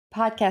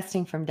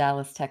Podcasting from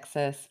Dallas,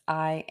 Texas,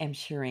 I am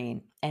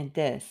Shireen, and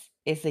this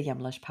is the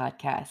Yumlish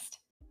Podcast.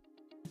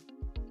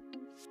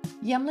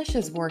 Yumlish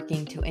is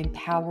working to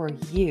empower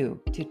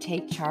you to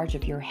take charge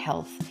of your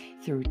health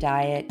through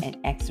diet and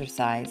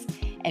exercise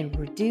and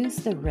reduce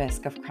the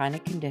risk of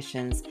chronic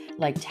conditions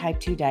like type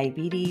 2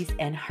 diabetes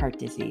and heart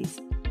disease.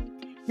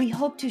 We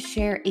hope to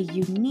share a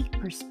unique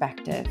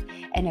perspective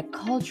and a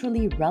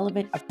culturally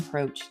relevant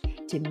approach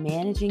to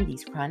managing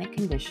these chronic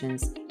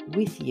conditions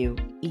with you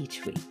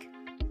each week.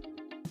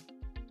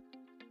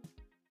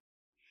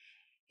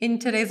 In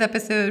today's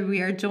episode,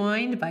 we are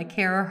joined by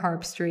Kara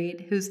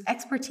Harpstreet, whose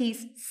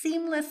expertise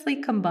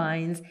seamlessly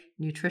combines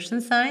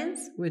nutrition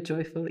science with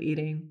joyful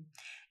eating.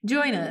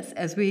 Join us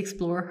as we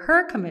explore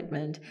her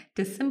commitment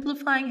to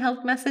simplifying health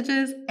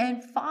messages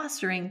and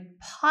fostering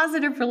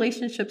positive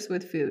relationships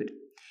with food.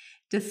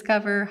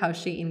 Discover how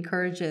she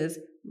encourages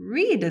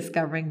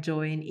rediscovering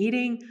joy in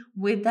eating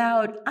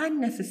without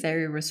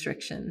unnecessary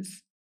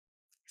restrictions.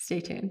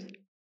 Stay tuned.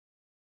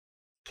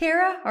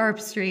 Kara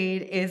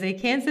Harpstreet is a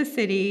Kansas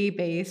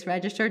City-based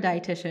registered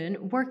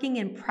dietitian working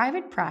in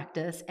private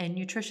practice and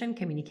nutrition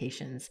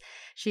communications.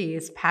 She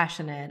is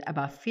passionate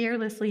about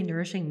fearlessly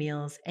nourishing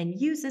meals and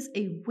uses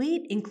a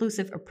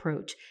weight-inclusive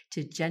approach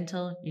to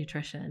gentle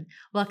nutrition.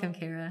 Welcome,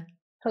 Kara.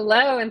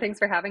 Hello, and thanks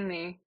for having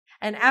me.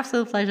 An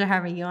absolute pleasure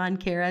having you on,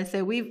 Kara.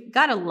 So we've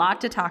got a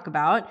lot to talk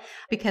about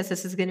because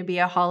this is going to be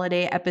a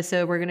holiday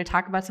episode. We're going to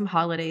talk about some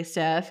holiday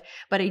stuff,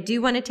 but I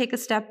do want to take a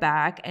step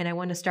back and I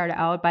want to start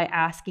out by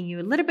asking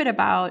you a little bit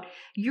about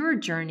your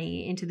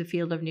journey into the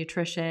field of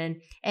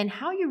nutrition and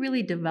how you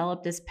really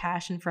developed this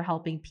passion for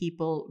helping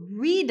people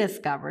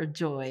rediscover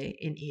joy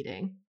in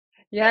eating.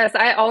 Yes,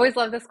 I always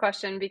love this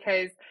question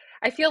because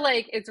I feel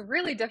like it's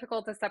really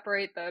difficult to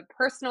separate the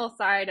personal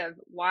side of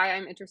why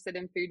I'm interested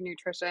in food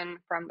nutrition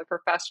from the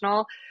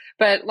professional.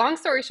 But long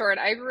story short,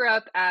 I grew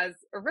up as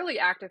a really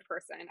active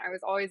person. I was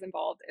always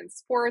involved in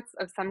sports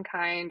of some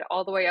kind,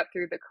 all the way up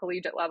through the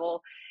collegiate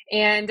level.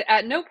 And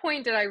at no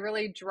point did I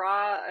really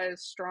draw a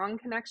strong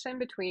connection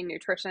between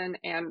nutrition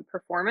and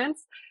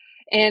performance.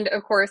 And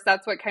of course,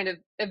 that's what kind of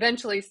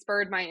eventually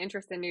spurred my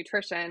interest in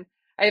nutrition.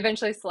 I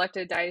eventually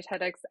selected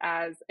dietetics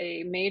as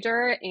a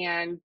major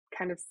and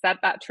kind of set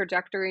that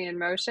trajectory in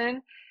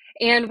motion.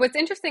 And what's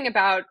interesting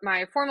about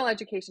my formal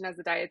education as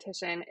a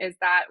dietitian is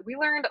that we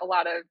learned a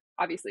lot of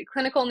obviously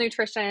clinical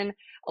nutrition,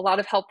 a lot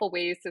of helpful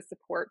ways to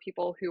support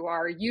people who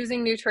are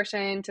using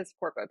nutrition to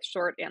support both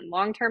short and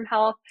long-term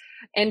health.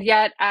 And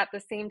yet at the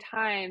same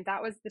time,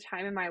 that was the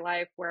time in my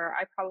life where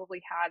I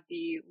probably had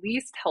the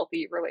least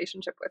healthy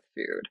relationship with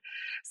food.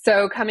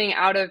 So coming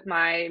out of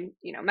my,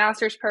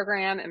 master's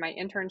program and my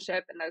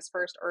internship in those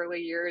first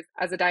early years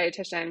as a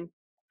dietitian,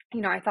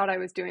 I thought I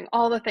was doing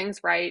all the things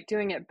right,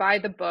 doing it by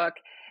the book.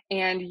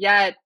 And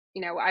yet,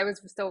 I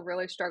was still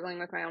really struggling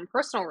with my own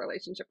personal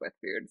relationship with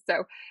food.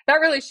 So that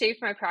really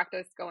shaped my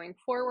practice going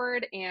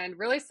forward and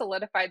really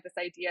solidified this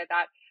idea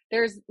that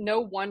there's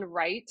no one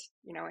right,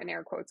 in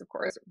air quotes, of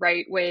course,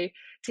 right way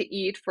to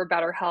eat for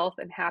better health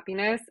and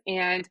happiness.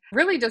 And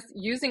really just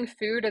using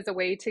food as a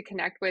way to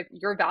connect with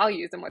your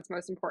values and what's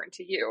most important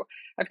to you.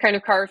 I've kind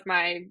of carved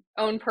my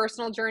own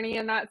personal journey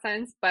in that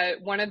sense.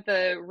 But one of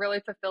the really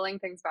fulfilling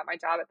things about my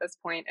job at this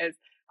point is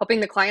helping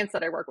the clients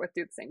that I work with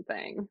do the same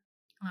thing.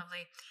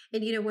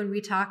 Lovely. And when we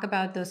talk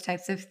about those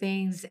types of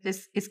things,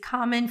 this is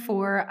common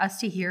for us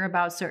to hear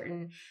about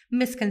certain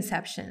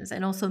misconceptions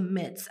and also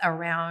myths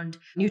around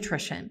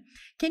nutrition.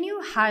 Can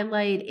you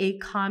highlight a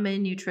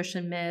common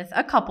nutrition myth,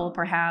 a couple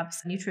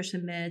perhaps,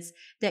 nutrition myths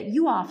that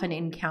you often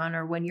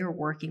encounter when you're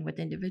working with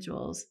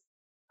individuals?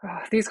 Oh,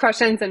 these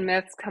questions and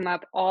myths come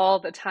up all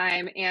the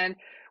time. And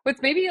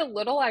what's maybe a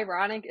little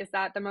ironic is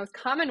that the most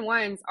common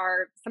ones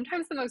are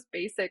sometimes the most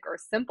basic or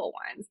simple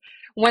ones.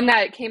 One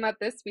that came up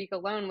this week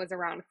alone was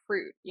around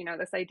fruit.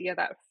 This idea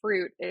that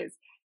fruit is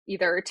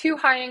either too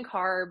high in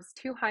carbs,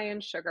 too high in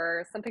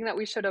sugar, something that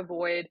we should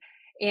avoid.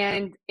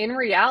 And in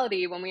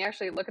reality, when we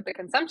actually look at the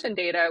consumption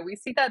data, we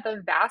see that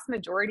the vast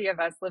majority of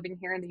us living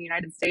here in the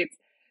United States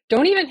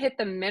don't even hit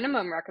the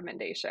minimum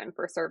recommendation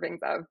for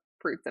servings of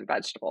fruits and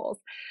vegetables.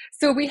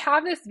 So we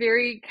have this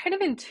very kind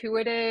of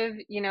intuitive,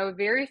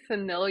 very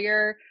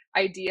familiar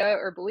idea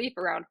or belief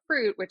around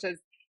fruit, which is,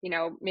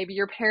 maybe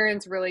your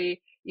parents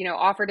really,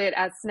 offered it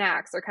as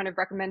snacks or kind of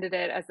recommended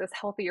it as this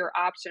healthier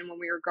option when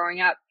we were growing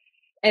up.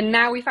 And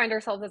now we find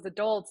ourselves as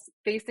adults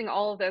facing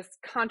all of this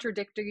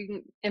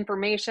contradicting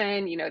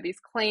information, these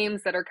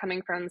claims that are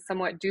coming from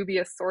somewhat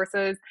dubious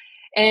sources.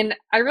 And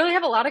I really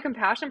have a lot of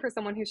compassion for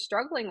someone who's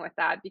struggling with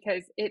that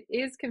because it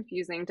is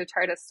confusing to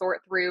try to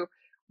sort through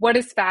what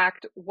is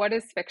fact, what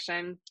is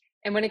fiction.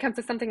 And when it comes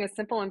to something as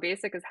simple and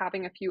basic as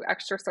having a few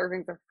extra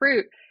servings of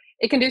fruit,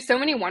 it can do so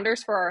many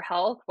wonders for our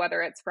health,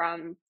 whether it's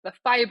from the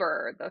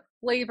fiber, the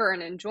flavor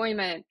and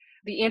enjoyment,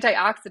 the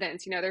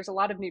antioxidants. There's a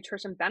lot of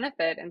nutrition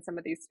benefit in some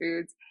of these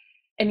foods.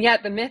 And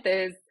yet the myth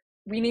is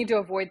we need to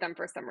avoid them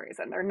for some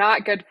reason. They're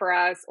not good for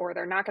us, or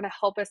they're not going to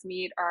help us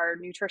meet our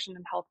nutrition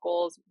and health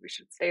goals. We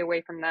should stay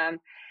away from them.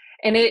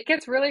 And it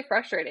gets really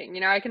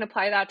frustrating. I can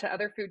apply that to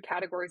other food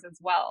categories as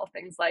well.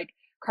 Things like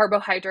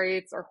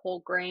carbohydrates or whole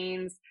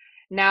grains.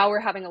 Now we're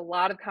having a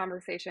lot of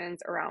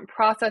conversations around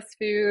processed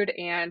food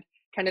and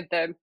kind of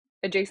the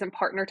adjacent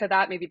partner to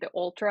that, maybe the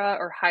ultra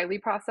or highly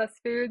processed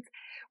foods,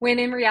 when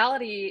in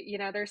reality,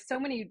 there's so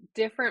many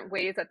different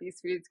ways that these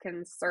foods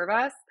can serve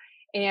us.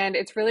 And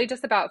it's really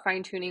just about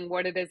fine tuning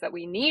what it is that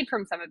we need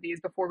from some of these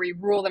before we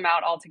rule them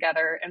out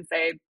altogether and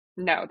say,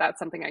 no, that's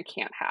something I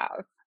can't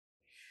have.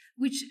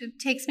 Which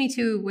takes me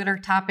to what our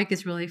topic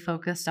is really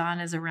focused on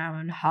is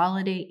around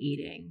holiday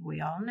eating.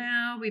 We all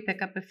know we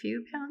pick up a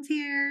few pounds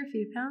here, a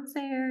few pounds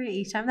there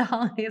each time the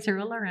holidays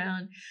roll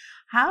around.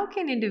 How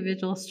can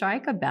individuals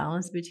strike a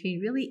balance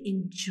between really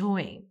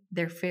enjoying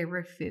their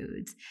favorite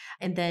foods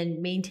and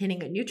then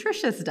maintaining a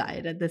nutritious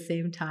diet at the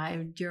same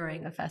time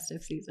during a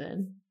festive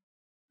season?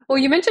 Well,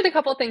 you mentioned a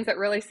couple things that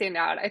really stand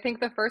out. I think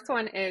the first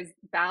one is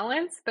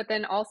balance, but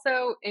then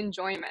also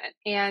enjoyment.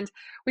 And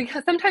we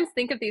sometimes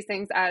think of these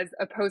things as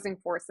opposing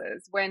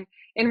forces, when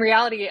in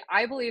reality,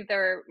 I believe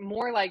they're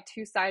more like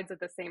two sides of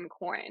the same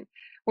coin.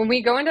 When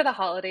we go into the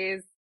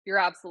holidays, you're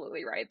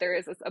absolutely right. There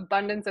is this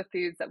abundance of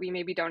foods that we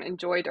maybe don't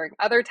enjoy during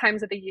other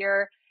times of the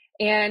year.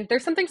 And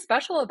there's something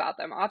special about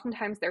them.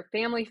 Oftentimes they're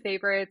family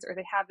favorites or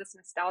they have this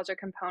nostalgia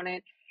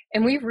component.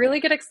 And we really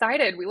get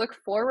excited. We look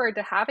forward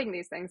to having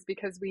these things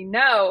because we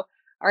know,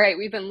 all right,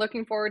 we've been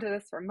looking forward to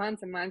this for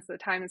months and months. The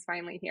time is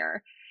finally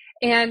here.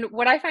 And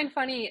what I find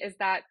funny is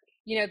that,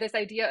 this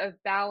idea of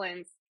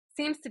balance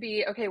seems to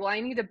be, okay, well,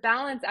 I need to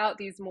balance out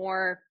these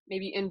more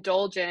maybe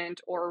indulgent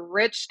or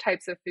rich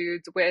types of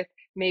foods with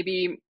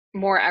maybe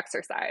more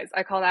exercise.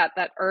 I call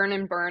that earn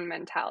and burn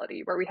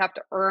mentality, where we have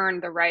to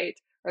earn the right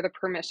or the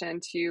permission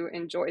to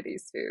enjoy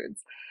these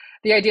foods.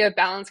 The idea of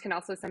balance can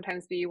also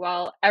sometimes be,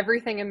 well,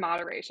 everything in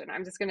moderation.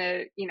 I'm just going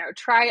to,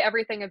 try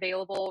everything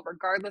available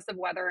regardless of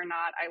whether or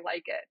not I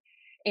like it.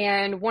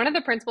 And one of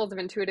the principles of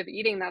intuitive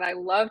eating that I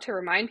love to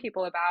remind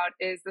people about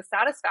is the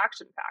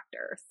satisfaction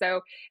factor.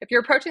 So if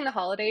you're approaching the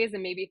holidays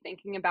and maybe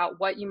thinking about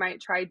what you might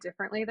try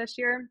differently this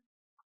year,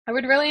 I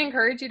would really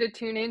encourage you to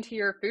tune into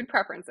your food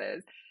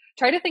preferences.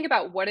 Try to think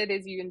about what it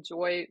is you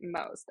enjoy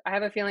most. I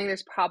have a feeling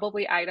there's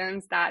probably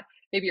items that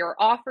maybe are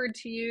offered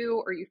to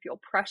you or you feel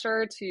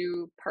pressure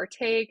to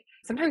partake.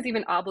 Sometimes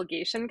even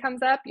obligation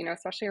comes up,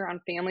 especially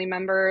around family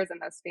members and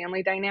those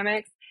family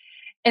dynamics.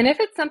 And if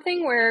it's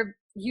something where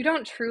you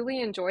don't truly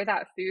enjoy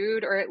that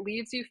food or it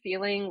leaves you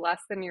feeling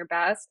less than your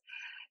best,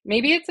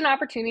 maybe it's an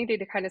opportunity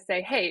to kind of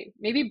say, hey,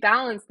 maybe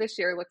balance this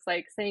year looks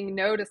like saying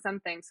no to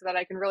something so that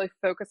I can really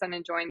focus on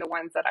enjoying the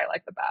ones that I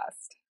like the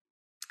best.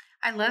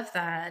 I love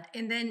that.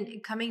 And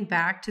then coming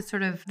back to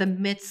sort of the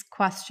myths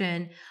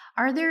question,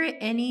 are there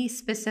any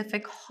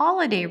specific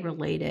holiday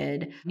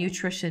related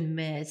nutrition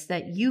myths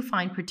that you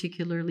find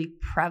particularly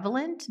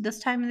prevalent this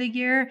time of the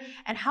year?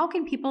 And how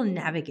can people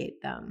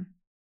navigate them?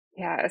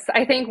 Yes,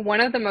 I think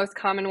one of the most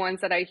common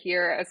ones that I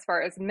hear as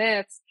far as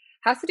myths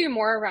has to do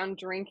more around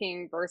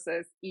drinking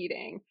versus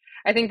eating.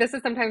 I think this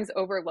is sometimes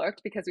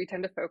overlooked because we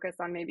tend to focus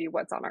on maybe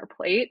what's on our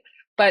plate,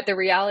 but the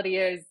reality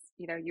is,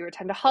 you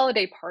attend a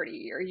holiday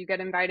party or you get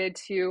invited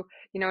to,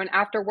 an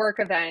after work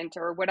event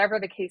or whatever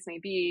the case may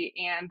be,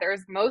 and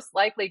there's most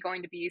likely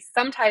going to be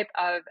some type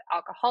of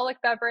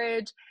alcoholic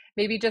beverage,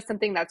 maybe just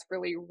something that's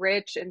really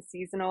rich and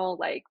seasonal,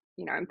 like,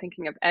 I'm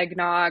thinking of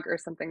eggnog or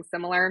something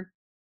similar.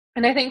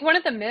 And I think one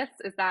of the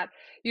myths is that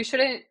you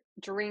shouldn't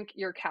drink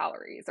your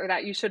calories or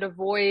that you should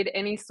avoid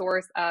any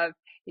source of,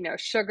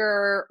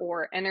 sugar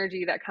or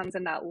energy that comes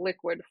in that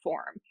liquid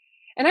form.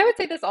 And I would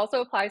say this also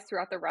applies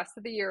throughout the rest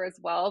of the year as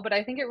well, but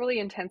I think it really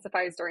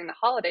intensifies during the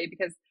holiday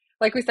because,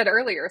 like we said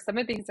earlier, some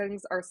of these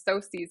things are so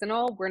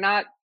seasonal. We're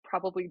not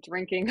probably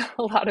drinking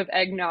a lot of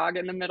eggnog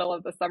in the middle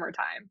of the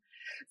summertime.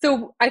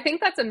 So I think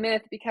that's a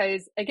myth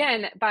because,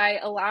 again, by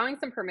allowing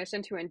some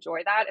permission to enjoy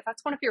that, if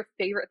that's one of your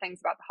favorite things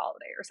about the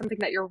holiday or something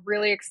that you're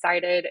really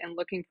excited and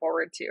looking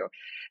forward to,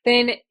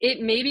 then it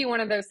may be one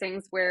of those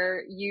things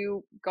where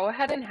you go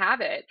ahead and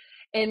have it.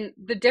 And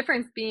the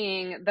difference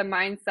being the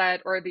mindset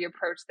or the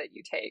approach that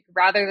you take,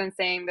 rather than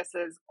saying this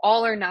is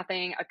all or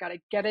nothing, I've got to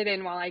get it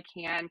in while I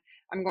can.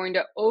 I'm going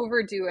to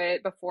overdo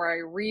it before I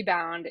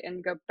rebound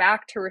and go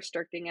back to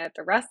restricting it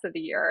the rest of the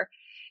year.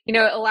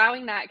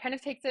 Allowing that kind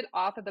of takes it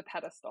off of the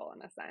pedestal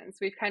in a sense.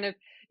 We've kind of,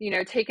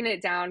 taken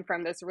it down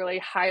from this really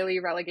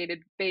highly relegated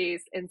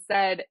base and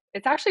said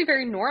it's actually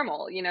very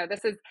normal.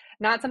 This is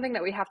not something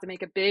that we have to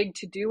make a big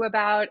to do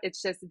about.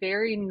 It's just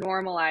very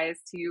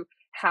normalized to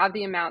have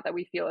the amount that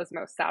we feel is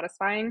most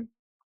satisfying.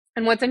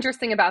 And what's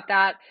interesting about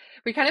that,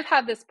 we kind of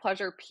have this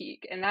pleasure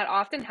peak, and that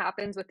often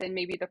happens within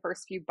maybe the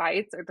first few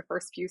bites or the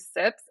first few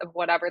sips of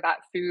whatever that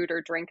food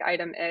or drink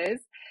item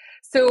is.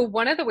 So,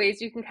 one of the ways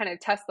you can kind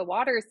of test the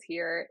waters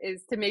here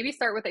is to maybe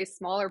start with a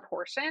smaller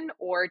portion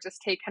or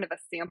just take kind of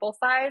a sample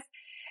size.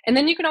 And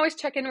then you can always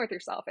check in with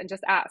yourself and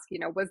just ask,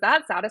 was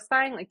that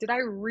satisfying? Like, did I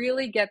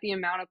really get the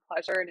amount of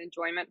pleasure and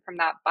enjoyment from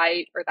that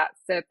bite or that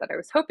sip that I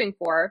was hoping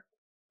for?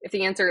 If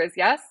the answer is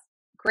yes,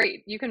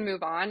 great, you can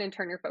move on and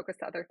turn your focus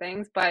to other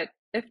things. But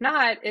if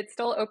not, it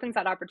still opens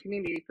that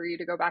opportunity for you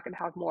to go back and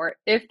have more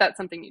if that's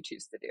something you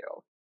choose to do.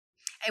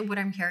 And what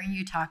I'm hearing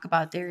you talk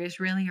about there is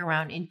really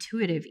around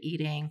intuitive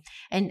eating.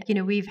 And,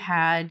 we've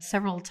had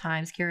several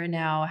times, Kira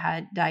now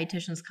had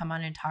dietitians come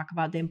on and talk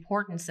about the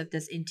importance of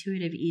this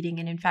intuitive eating.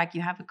 And in fact,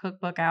 you have a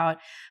cookbook out,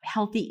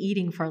 Healthy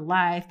Eating for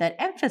Life, that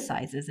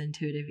emphasizes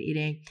intuitive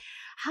eating.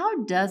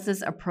 How does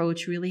this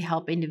approach really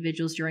help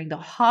individuals during the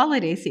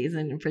holiday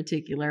season in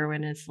particular,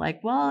 when it's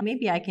like, well,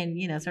 maybe I can,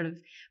 sort of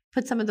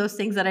put some of those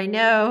things that I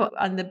know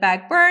on the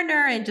back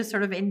burner and just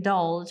sort of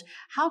indulge?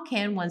 How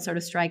can one sort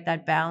of strike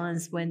that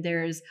balance when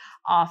there's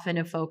often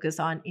a focus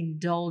on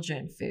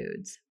indulgent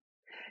foods?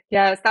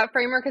 Yes, that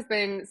framework has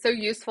been so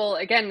useful.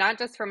 Again, not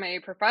just from a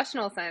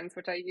professional sense,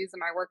 which I use in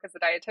my work as a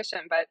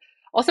dietitian, but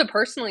also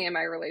personally in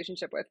my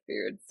relationship with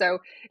food. So,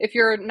 if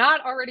you're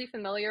not already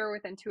familiar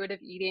with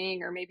intuitive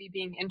eating or maybe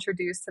being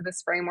introduced to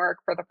this framework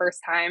for the first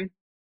time,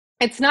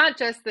 it's not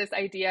just this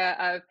idea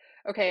of,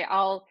 okay,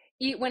 I'll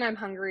eat when I'm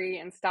hungry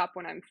and stop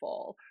when I'm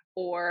full,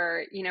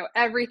 or,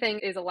 everything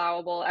is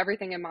allowable,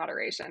 everything in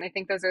moderation. I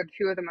think those are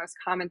two of the most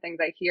common things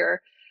I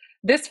hear.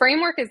 This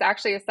framework is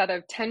actually a set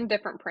of 10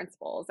 different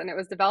principles, and it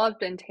was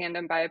developed in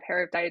tandem by a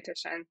pair of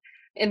dietitians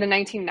in the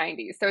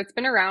 1990s. So it's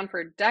been around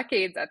for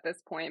decades at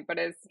this point, but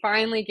is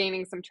finally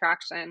gaining some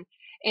traction.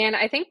 And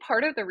I think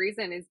part of the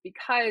reason is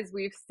because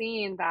we've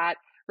seen that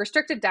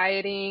restricted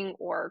dieting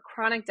or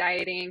chronic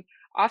dieting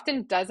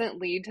often doesn't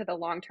lead to the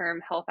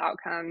long-term health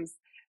outcomes,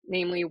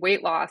 namely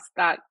weight loss,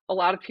 that a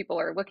lot of people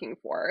are looking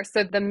for.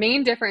 So the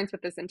main difference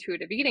with this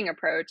intuitive eating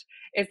approach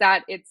is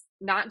that it's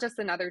not just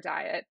another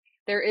diet.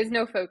 There is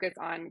no focus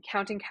on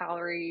counting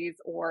calories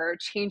or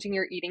changing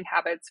your eating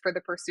habits for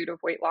the pursuit of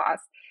weight loss.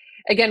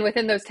 Again,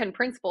 within those 10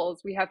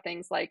 principles, we have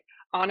things like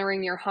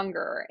honoring your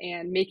hunger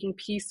and making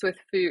peace with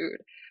food,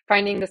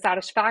 finding the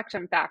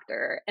satisfaction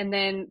factor. And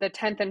then the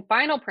 10th and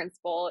final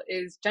principle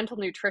is gentle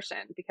nutrition,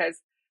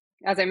 because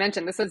as I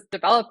mentioned, this was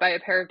developed by a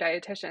pair of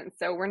dietitians.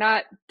 So we're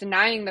not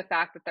denying the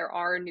fact that there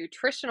are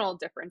nutritional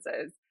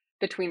differences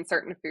between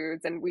certain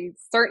foods. And we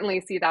certainly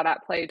see that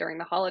at play during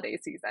the holiday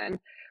season.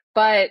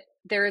 But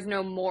there is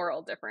no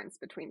moral difference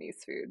between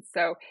these foods.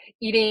 So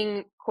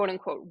eating quote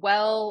unquote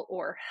well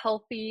or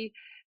healthy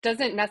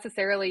doesn't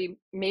necessarily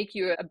make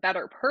you a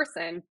better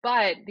person,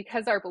 but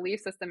because our belief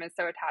system is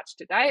so attached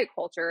to diet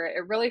culture,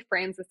 it really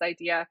frames this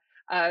idea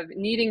of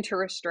needing to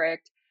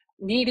restrict,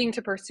 needing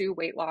to pursue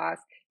weight loss,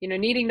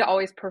 needing to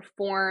always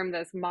perform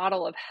this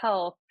model of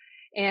health.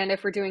 And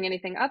if we're doing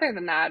anything other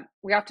than that,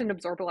 we often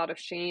absorb a lot of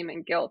shame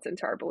and guilt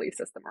into our belief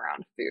system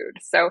around food.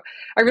 So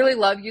I really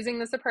love using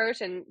this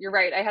approach. And you're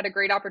right, I had a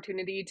great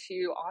opportunity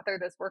to author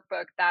this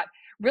workbook that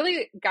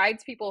really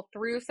guides people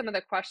through some of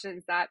the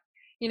questions that,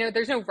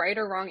 there's no right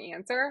or wrong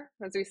answer.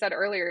 As we said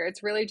earlier,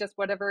 it's really just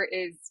whatever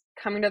is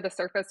coming to the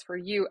surface for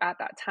you at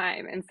that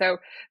time. And so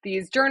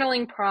these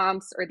journaling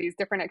prompts or these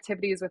different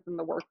activities within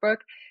the workbook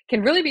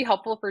can really be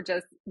helpful for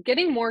just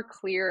getting more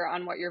clear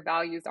on what your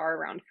values are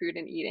around food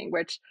and eating,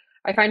 which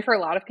I find for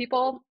a lot of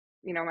people,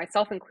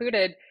 myself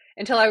included,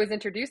 until I was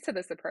introduced to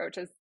this approach,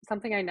 is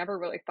something I never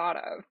really thought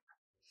of.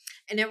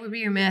 And it would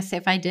be remiss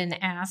if I didn't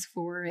ask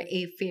for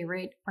a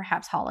favorite,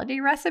 perhaps holiday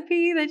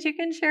recipe that you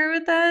can share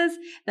with us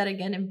that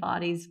again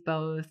embodies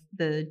both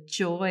the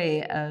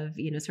joy of,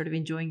 sort of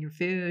enjoying your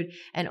food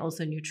and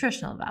also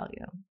nutritional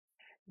value.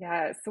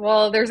 Yes.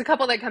 Well, there's a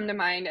couple that come to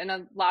mind, and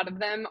a lot of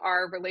them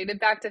are related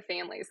back to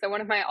family. So,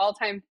 one of my all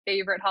time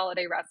favorite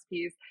holiday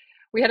recipes,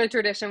 we had a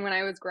tradition when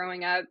I was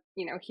growing up,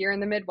 here in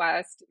the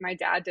Midwest. My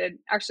dad did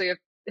actually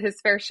his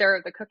fair share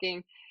of the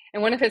cooking.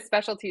 And one of his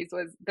specialties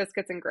was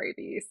biscuits and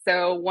gravy.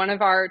 So, one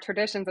of our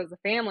traditions as a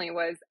family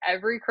was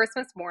every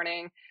Christmas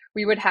morning,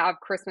 we would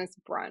have Christmas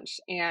brunch.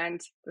 And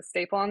the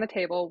staple on the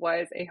table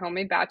was a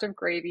homemade batch of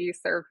gravy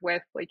served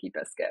with flaky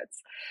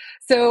biscuits.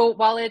 So,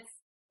 while it's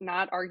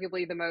not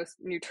arguably the most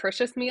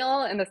nutritious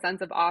meal in the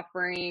sense of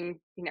offering,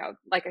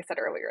 like I said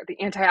earlier, the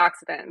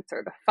antioxidants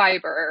or the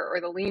fiber or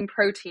the lean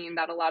protein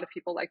that a lot of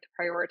people like to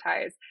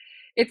prioritize,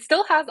 it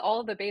still has all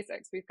of the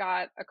basics. We've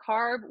got a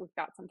carb, we've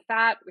got some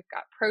fat, we've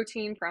got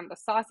protein from the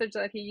sausage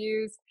that he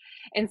used.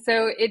 And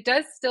so it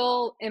does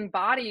still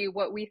embody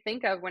what we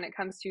think of when it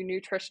comes to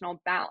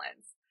nutritional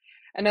balance.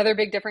 Another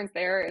big difference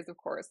there is, of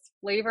course,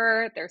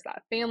 flavor. There's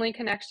that family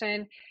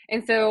connection.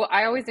 And so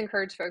I always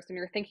encourage folks when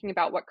you're thinking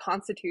about what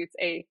constitutes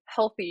a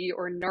healthy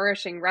or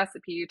nourishing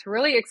recipe to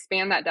really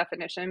expand that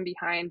definition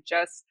behind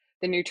just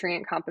the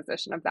nutrient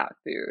composition of that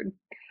food.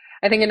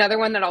 I think another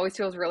one that always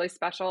feels really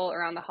special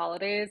around the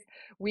holidays,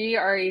 we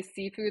are a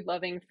seafood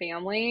loving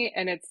family,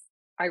 and it's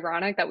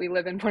ironic that we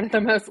live in one of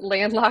the most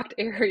landlocked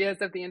areas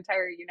of the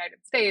entire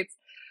United States.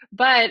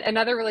 But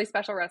another really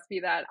special recipe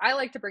that I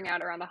like to bring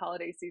out around the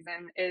holiday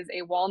season is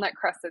a walnut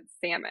crusted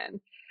salmon.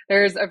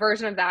 There's a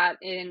version of that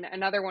in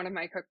another one of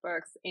my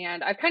cookbooks,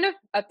 and I've kind of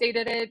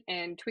updated it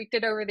and tweaked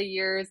it over the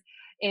years.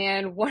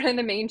 And one of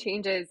the main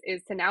changes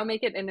is to now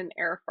make it in an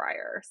air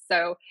fryer.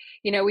 So,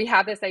 we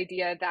have this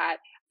idea that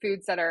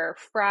foods that are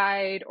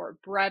fried or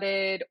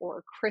breaded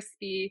or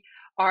crispy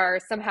are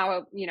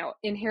somehow,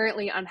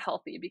 inherently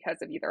unhealthy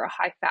because of either a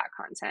high fat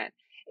content.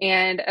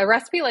 And a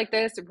recipe like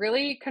this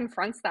really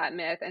confronts that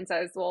myth and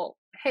says, well,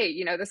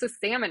 hey, this is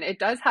salmon. It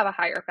does have a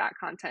higher fat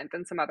content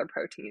than some other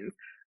proteins,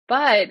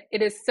 but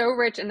it is so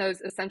rich in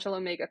those essential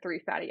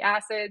omega-3 fatty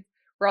acids.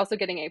 We're also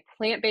getting a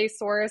plant-based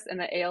source in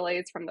the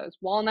ALAs from those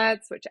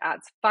walnuts, which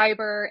adds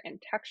fiber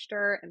and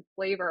texture and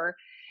flavor.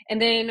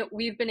 And then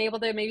we've been able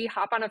to maybe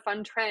hop on a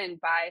fun trend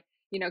by,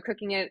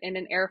 cooking it in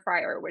an air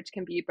fryer, which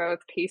can be both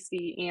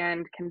tasty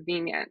and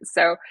convenient.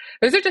 So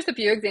those are just a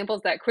few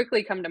examples that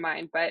quickly come to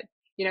mind, but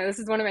this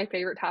is one of my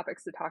favorite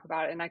topics to talk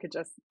about, and I could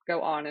just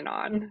go on and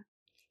on.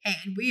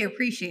 And we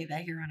appreciate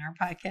that here on our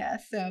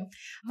podcast. So,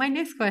 my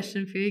next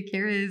question for you,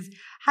 Kara, is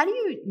how do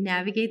you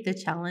navigate the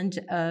challenge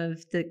of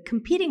the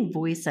competing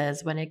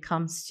voices when it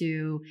comes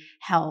to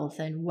health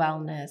and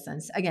wellness, and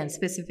again,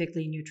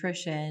 specifically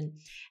nutrition?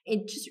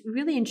 And just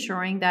really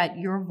ensuring that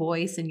your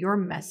voice and your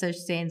message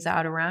stands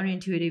out around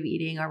intuitive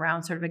eating,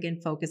 around sort of, again,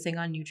 focusing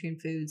on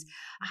nutrient foods.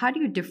 How do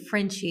you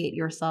differentiate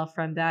yourself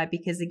from that?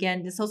 Because,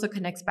 again, this also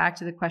connects back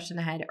to the question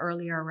I had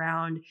earlier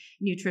around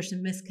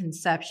nutrition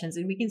misconceptions.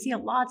 And we can see a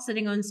lot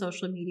sitting on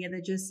social media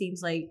that just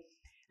seems like,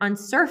 on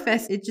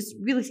surface, it just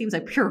really seems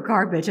like pure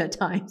garbage at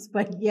times,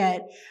 but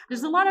yet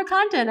there's a lot of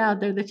content out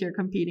there that you're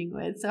competing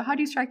with. So how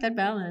do you strike that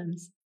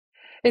balance?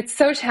 It's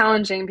so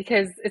challenging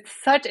because it's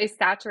such a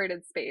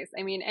saturated space.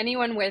 I mean,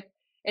 anyone with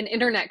an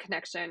internet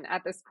connection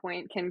at this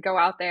point can go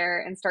out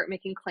there and start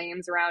making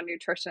claims around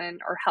nutrition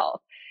or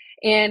health.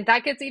 And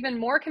that gets even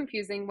more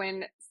confusing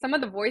when some of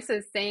the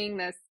voices saying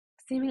this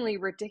seemingly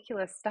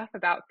ridiculous stuff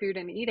about food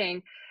and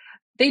eating,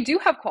 they do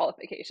have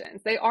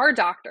qualifications. They are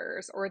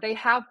doctors or they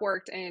have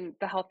worked in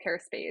the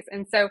healthcare space.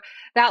 And so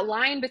that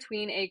line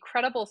between a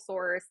credible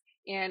source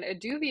and a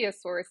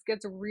dubious source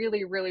gets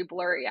really, really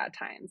blurry at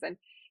times. And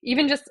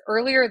even just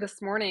earlier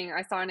this morning,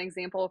 I saw an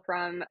example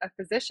from a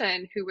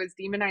physician who was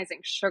demonizing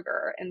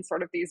sugar in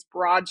sort of these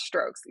broad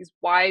strokes, these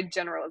wide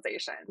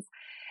generalizations.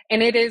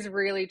 And it is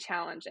really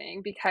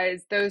challenging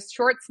because those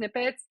short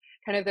snippets,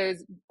 kind of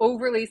those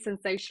overly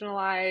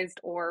sensationalized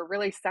or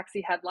really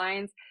sexy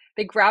headlines,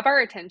 they grab our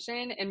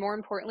attention. And more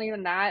importantly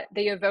than that,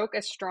 they evoke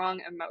a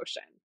strong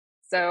emotion.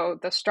 So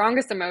the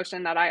strongest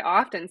emotion that I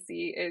often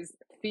see is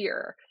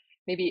fear.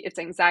 Maybe it's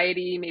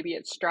anxiety, maybe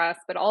it's stress,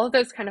 but all of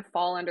those kind of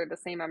fall under the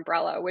same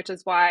umbrella, which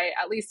is why,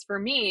 at least for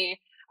me,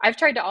 I've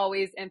tried to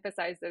always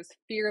emphasize those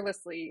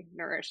fearlessly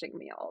nourishing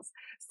meals.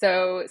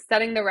 So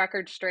setting the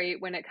record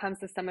straight when it comes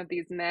to some of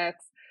these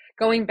myths,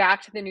 going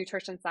back to the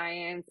nutrition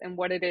science and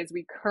what it is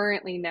we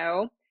currently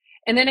know,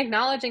 and then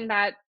acknowledging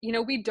that,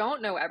 we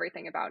don't know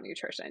everything about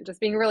nutrition,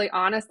 just being really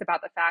honest about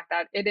the fact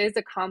that it is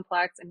a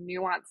complex and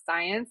nuanced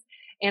science.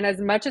 And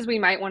as much as we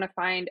might want to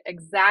find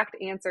exact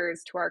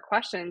answers to our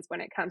questions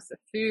when it comes to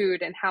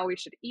food and how we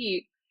should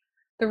eat,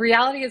 the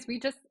reality is we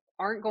just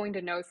aren't going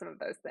to know some of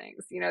those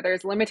things.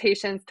 There's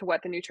limitations to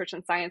what the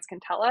nutrition science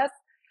can tell us,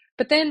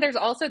 but then there's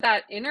also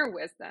that inner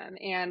wisdom.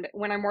 And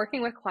when I'm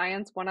working with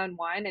clients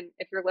one-on-one, and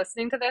if you're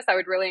listening to this, I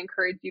would really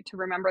encourage you to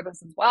remember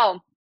this as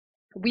well.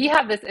 We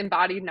have this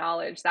embodied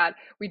knowledge that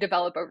we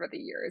develop over the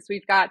years.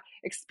 We've got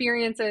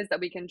experiences that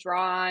we can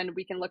draw on.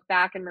 We can look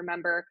back and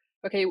remember,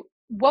 okay,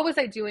 what was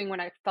I doing when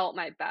I felt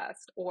my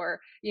best? Or,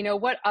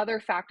 what other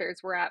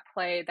factors were at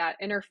play that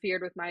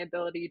interfered with my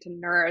ability to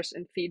nourish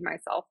and feed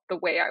myself the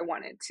way I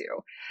wanted to?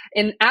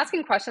 And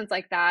asking questions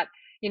like that,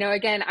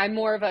 again, I'm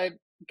more of a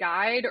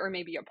guide or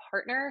maybe a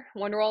partner.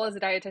 One role as a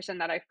dietitian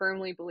that I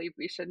firmly believe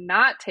we should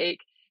not take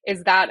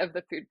is that of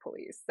the food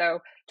police. So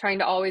trying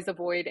to always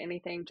avoid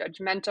anything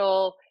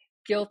judgmental,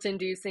 guilt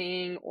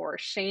inducing, or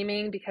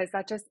shaming, because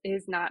that just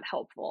is not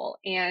helpful.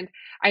 And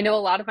I know a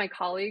lot of my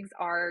colleagues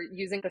are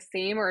using the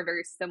same or a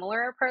very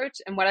similar approach.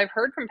 And what I've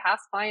heard from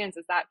past clients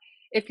is that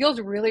it feels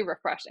really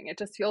refreshing. It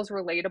just feels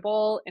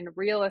relatable and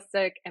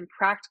realistic and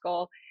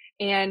practical.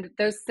 And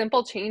those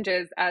simple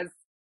changes, as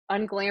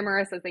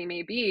unglamorous as they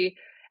may be,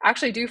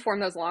 actually do form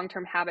those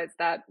long-term habits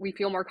that we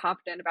feel more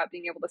confident about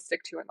being able to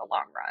stick to in the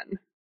long run.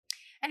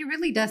 And it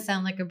really does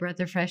sound like a breath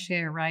of fresh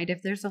air, right?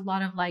 If there's a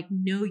lot of like,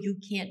 no, you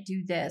can't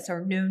do this,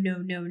 or no, no,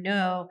 no,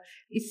 no,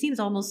 it seems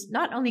almost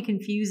not only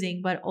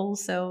confusing, but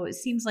also it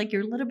seems like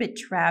you're a little bit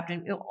trapped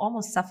and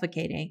almost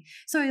suffocating.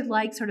 So I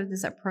like sort of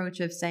this approach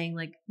of saying,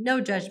 like,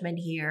 no judgment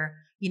here.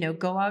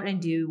 Go out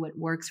and do what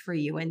works for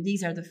you. And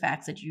these are the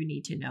facts that you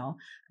need to know.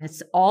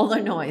 It's all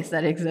the noise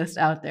that exists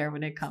out there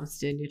when it comes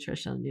to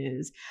nutritional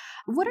news.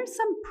 What are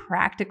some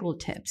practical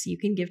tips you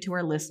can give to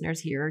our listeners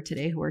here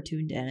today who are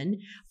tuned in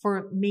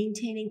for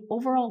maintaining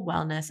overall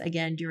wellness,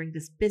 again, during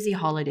this busy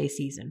holiday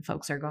season?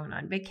 Folks are going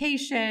on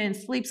vacation,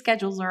 sleep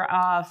schedules are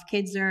off,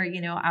 kids are,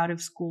 out of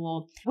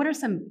school. What are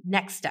some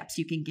next steps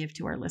you can give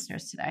to our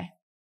listeners today?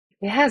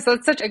 Yeah, so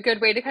it's such a good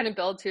way to kind of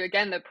build to,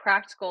 again, the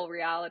practical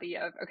reality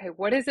of, okay,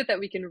 what is it that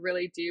we can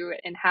really do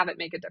and have it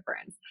make a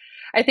difference?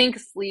 I think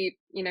sleep,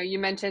 you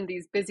mentioned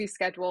these busy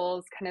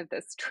schedules, kind of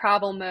this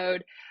travel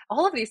mode,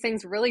 all of these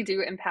things really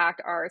do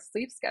impact our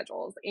sleep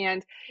schedules.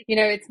 And,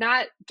 it's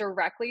not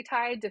directly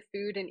tied to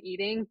food and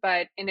eating,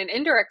 but in an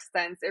indirect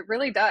sense, it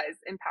really does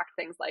impact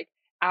things like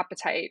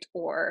appetite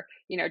or,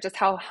 just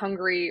how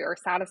hungry or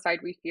satisfied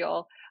we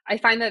feel. I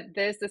find that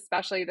this,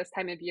 especially this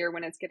time of year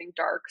when it's getting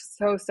dark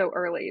so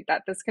early,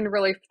 that this can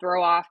really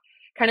throw off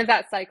kind of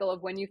that cycle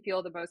of when you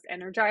feel the most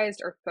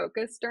energized or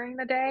focused during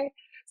the day.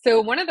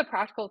 So one of the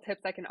practical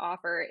tips I can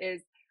offer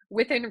is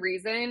within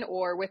reason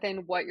or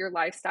within what your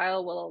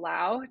lifestyle will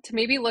allow to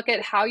maybe look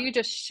at how you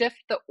just shift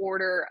the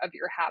order of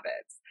your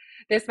habits.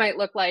 This might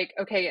look like,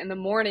 okay, in the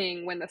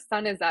morning when the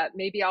sun is up,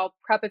 maybe I'll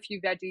prep a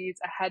few veggies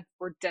ahead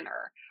for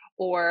dinner.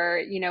 Or,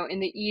 in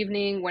the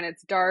evening when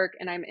it's dark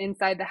and I'm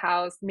inside the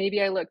house,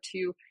 maybe I look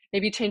to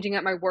maybe changing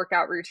up my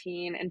workout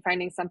routine and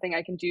finding something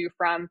I can do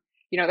from,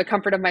 the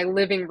comfort of my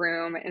living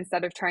room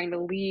instead of trying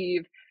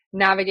to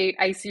navigate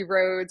icy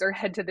roads or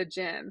head to the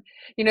gym.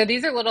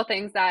 These are little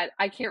things that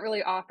I can't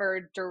really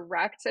offer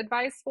direct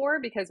advice for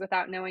because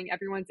without knowing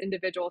everyone's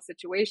individual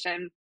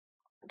situation,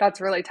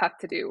 that's really tough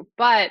to do.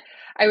 But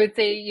I would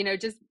say,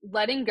 just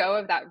letting go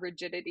of that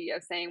rigidity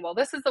of saying, well,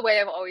 this is the way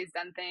I've always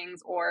done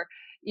things, or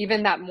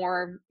even that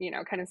more,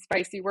 kind of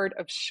spicy word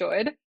of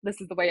should.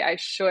 This is the way I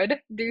should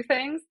do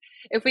things.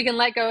 If we can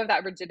let go of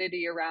that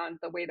rigidity around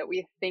the way that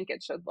we think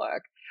it should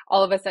look,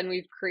 all of a sudden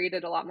we've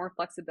created a lot more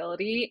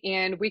flexibility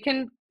and we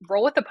can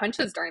roll with the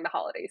punches during the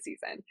holiday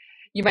season.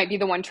 You might be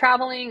the one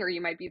traveling or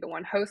you might be the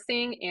one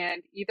hosting.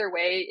 And either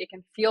way, it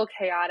can feel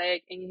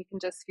chaotic and you can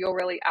just feel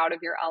really out of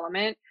your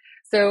element.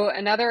 So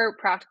another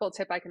practical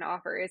tip I can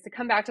offer is to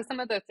come back to some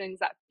of the things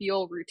that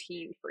feel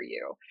routine for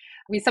you.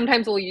 We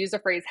sometimes will use the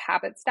phrase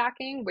habit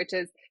stacking, which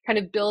is kind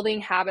of building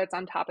habits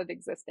on top of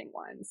existing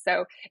ones.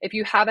 So if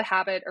you have a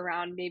habit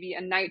around maybe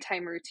a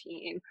nighttime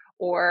routine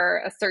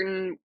or a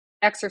certain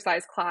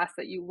exercise class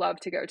that you love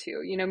to go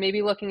to,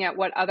 maybe looking at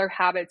what other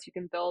habits you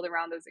can build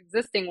around those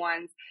existing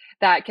ones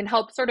that can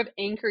help sort of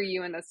anchor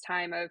you in this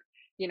time of,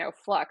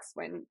 flux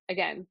when,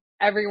 again,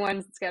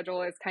 everyone's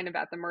schedule is kind of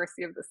at the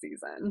mercy of the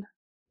season.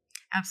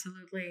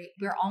 Absolutely.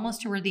 We're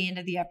almost toward the end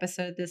of the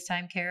episode this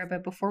time, Kara.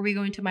 But before we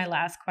go into my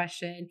last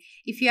question,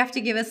 if you have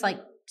to give us like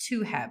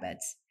 2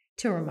 habits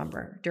to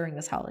remember during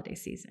this holiday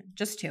season,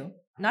 just 2,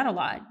 not a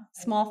lot,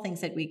 small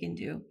things that we can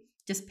do,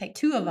 just pick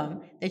 2 of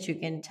them that you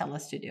can tell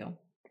us to do.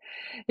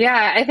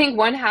 Yeah, I think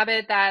one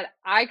habit that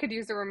I could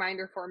use a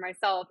reminder for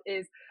myself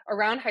is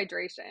around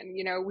hydration.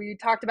 We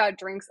talked about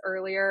drinks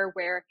earlier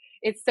where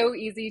it's so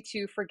easy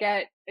to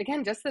forget,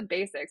 again, just the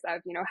basics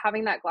of,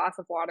 having that glass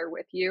of water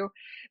with you.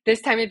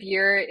 This time of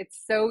year,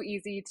 it's so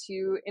easy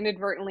to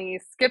inadvertently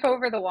skip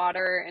over the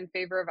water in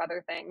favor of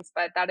other things.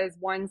 But that is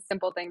one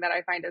simple thing that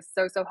I find is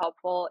so, so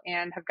helpful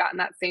and have gotten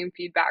that same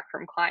feedback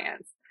from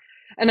clients.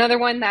 Another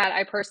one that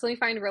I personally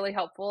find really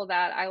helpful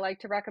that I like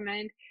to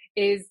recommend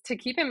is to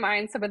keep in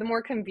mind some of the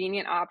more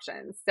convenient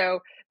options. So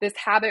this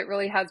habit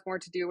really has more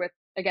to do with,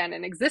 again,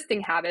 an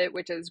existing habit,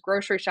 which is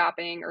grocery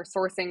shopping or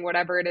sourcing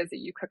whatever it is that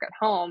you cook at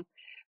home.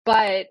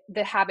 But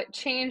the habit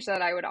change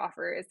that I would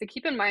offer is to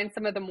keep in mind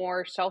some of the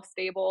more shelf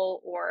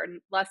stable or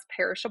less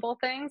perishable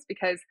things,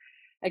 because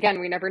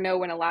again, we never know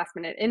when a last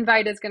minute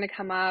invite is going to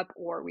come up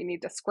or we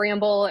need to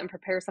scramble and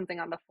prepare something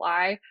on the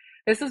fly.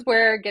 This is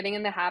where getting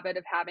in the habit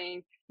of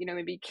having,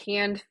 maybe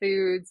canned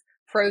foods,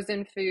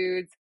 frozen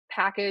foods,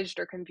 packaged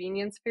or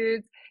convenience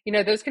foods,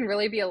 those can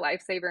really be a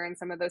lifesaver in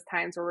some of those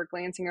times where we're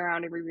glancing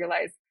around and we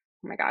realize,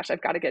 oh my gosh,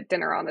 I've got to get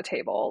dinner on the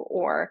table,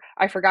 or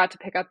I forgot to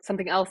pick up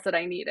something else that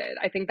I needed.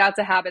 I think that's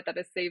a habit that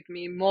has saved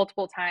me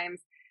multiple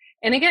times.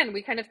 And again,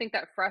 we kind of think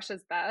that fresh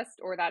is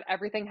best or that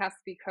everything has to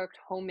be cooked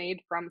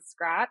homemade from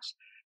scratch.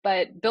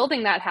 But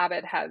building that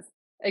habit has,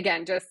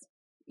 again, just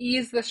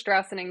eased the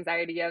stress and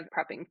anxiety of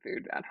prepping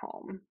food at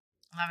home.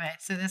 Love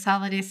it. So this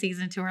holiday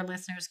season, to our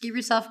listeners, give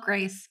yourself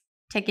grace.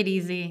 Take it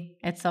easy.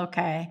 It's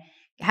okay.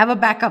 Have a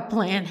backup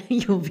plan.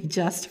 You'll be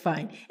just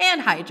fine.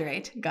 And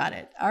hydrate. Got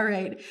it. All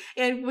right.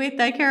 And with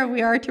that, Kara,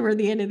 we are toward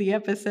the end of the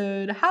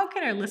episode. How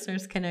can our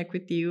listeners connect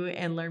with you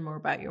and learn more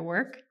about your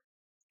work?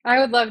 I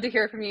would love to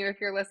hear from you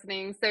if you're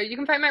listening. So you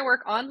can find my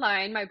work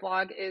online. My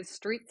blog is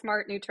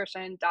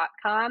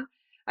streetsmartnutrition.com.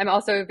 I'm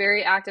also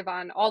very active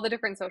on all the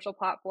different social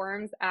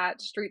platforms at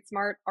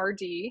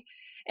StreetSmartRD.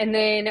 And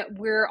then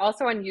we're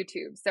also on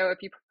YouTube. So if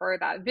you prefer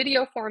that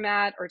video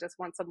format or just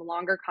want some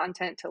longer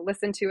content to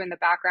listen to in the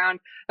background,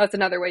 that's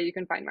another way you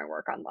can find my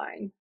work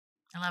online.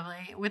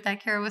 Lovely. With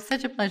that, Kara, it was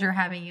such a pleasure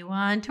having you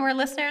on. To our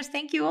listeners,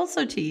 thank you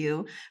also to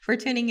you for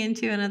tuning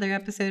into another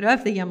episode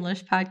of the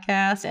Yumlish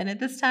podcast. And at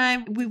this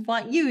time, we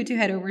want you to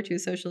head over to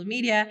social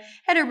media,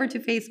 head over to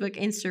Facebook,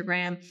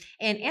 Instagram,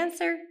 and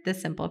answer the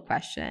simple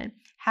question.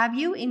 Have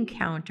you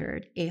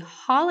encountered a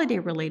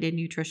holiday-related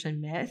nutrition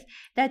myth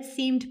that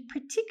seemed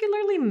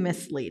particularly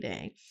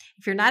misleading?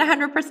 If you're not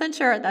 100%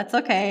 sure, that's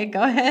okay.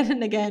 Go ahead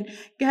and again,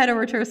 head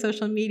over to our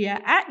social media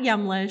at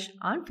Yumlish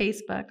on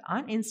Facebook,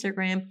 on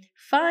Instagram.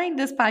 Find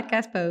this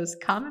podcast post,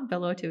 comment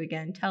below to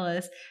again tell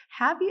us,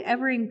 have you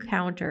ever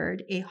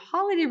encountered a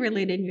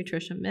holiday-related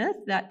nutrition myth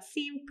that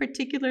seemed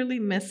particularly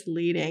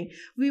misleading?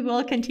 We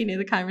will continue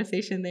the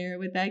conversation there.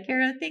 With that,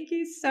 Kara, thank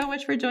you so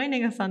much for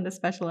joining us on this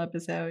special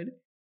episode.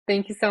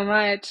 Thank you so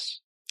much.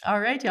 All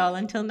right, y'all.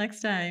 Until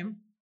next time.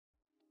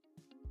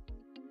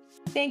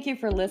 Thank you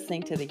for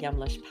listening to the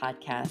Yumlish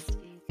podcast.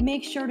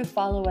 Make sure to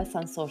follow us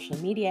on social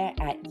media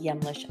at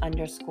Yumlish_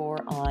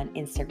 on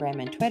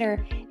Instagram and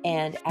Twitter,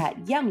 and at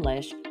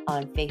Yumlish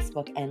on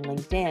Facebook and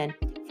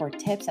LinkedIn for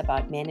tips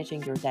about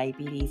managing your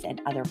diabetes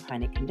and other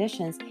chronic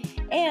conditions,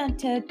 and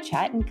to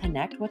chat and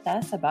connect with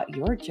us about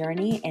your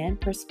journey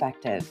and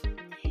perspective.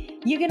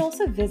 You can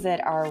also visit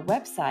our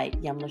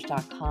website,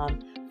 yumlish.com,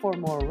 for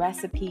more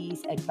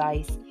recipes,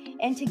 advice,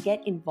 and to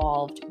get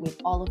involved with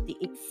all of the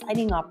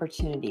exciting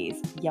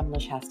opportunities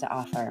Yumlish has to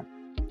offer.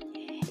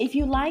 If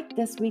you liked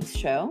this week's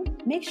show,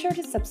 make sure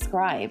to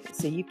subscribe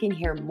so you can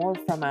hear more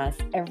from us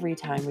every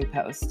time we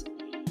post.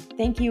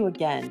 Thank you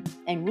again,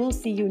 and we'll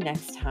see you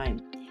next time.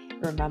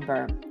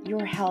 Remember,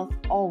 your health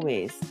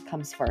always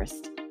comes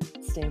first.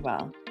 Stay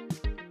well.